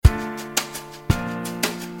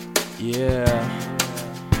Yeah.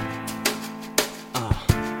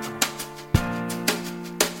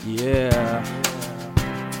 Yeah.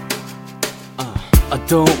 I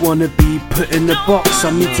don't wanna be put in a box. I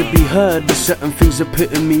need to be heard, but certain things are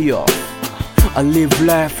putting me off. I live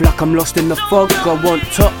life like I'm lost in the fog. I want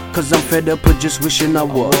top, cause I'm fed up of just wishing I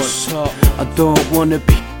was. I don't wanna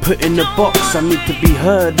be put in a box. I need to be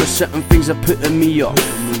heard, but certain things are putting me off.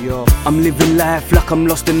 I'm living life like I'm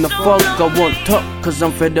lost in the fog. I want top, cause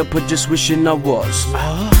I'm fed up of just wishing I was.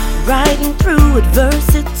 Riding through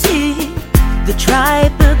adversity, the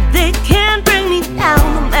tribe, but they can't bring me down.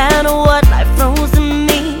 No matter what life throws at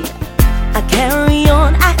me, I carry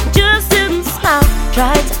on, I just sit and smile.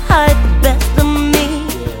 Try to hide the best of me,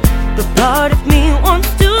 but part of me wants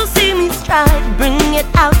to see me strive. Bring it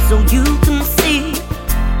out so you can see,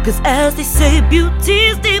 cause as they say,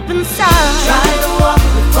 beauty's deep inside. Try to walk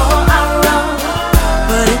before I run,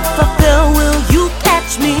 but if I fail, will you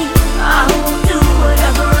catch me? I will do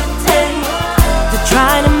whatever it takes to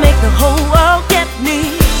try to make the whole world get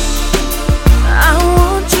me. I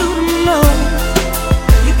want you to know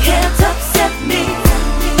you can't upset me,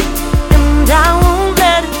 and I won't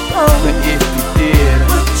let it go. But if you did,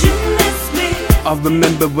 would you miss me? I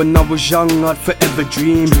remember when I was young, I'd forever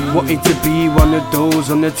dream wanting to be one of those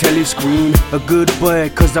on the telly screen. A good boy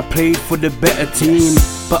cause I played for the better team,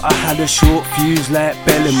 but I had a short fuse like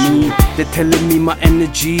Bellamy. They're telling me my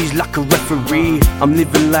energy's like a referee. I'm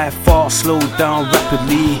living life fast, slow down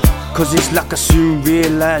rapidly, cause it's like I soon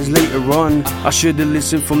realize later on I should've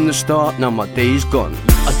listened from the start, now my day's gone.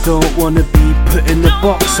 I don't wanna be put in the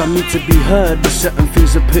box. I need to be heard, but certain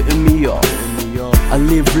things are putting me off. I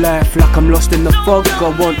live life like I'm lost in the fog.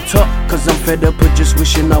 I want top, cause I'm fed up of just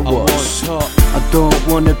wishing I was. I don't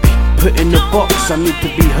wanna be put in the box. I need to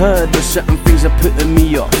be heard, but certain things are putting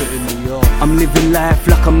me off. I'm living life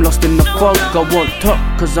like I'm lost in the fog. I want top,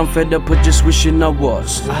 cause I'm fed up of just wishing I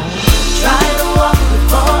was. Try to walk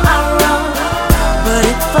before I run, but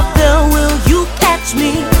if I fail, will you catch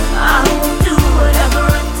me? I will do whatever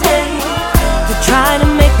it takes to try to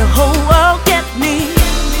make the whole world get me.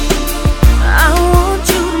 I want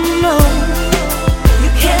you to know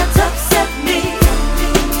you can't upset me,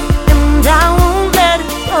 and I won't let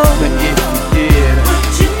it go. But if you did,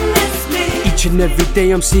 would you miss me? each and every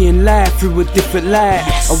day I'm seeing life through a different light.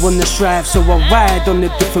 I wanna strive, so I ride on a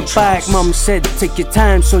different bike. Mum said take your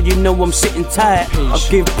time, so you know I'm sitting tight. I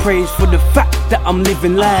give praise for the fact that I'm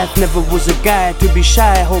living life. Never was a guy to be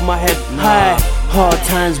shy, hold my head high. Hard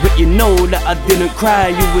times, but you know that I didn't cry.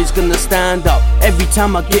 You always gonna stand up every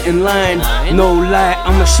time I get in line. No lie,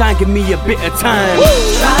 I'ma shine, give me a bit of time.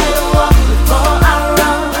 Try to walk before I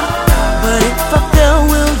run, but if I fail,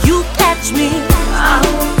 will you catch me? I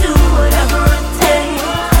will do whatever it takes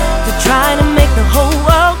to try to make the whole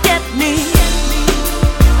world get me.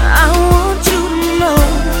 I want you to know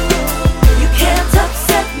you can't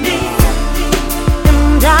upset me,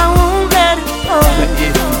 and I won't let it go. But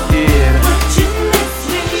if you did, would you miss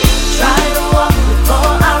me? Try to walk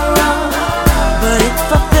before I run, but if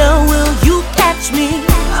I fail, will you catch me?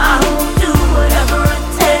 I will do whatever it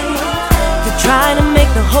takes to try to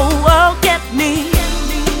make the whole world get me.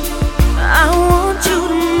 I want you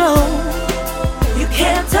to know you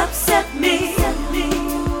can't upset me,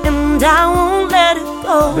 and I won't let it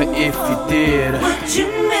go. but if you did, would you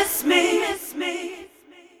miss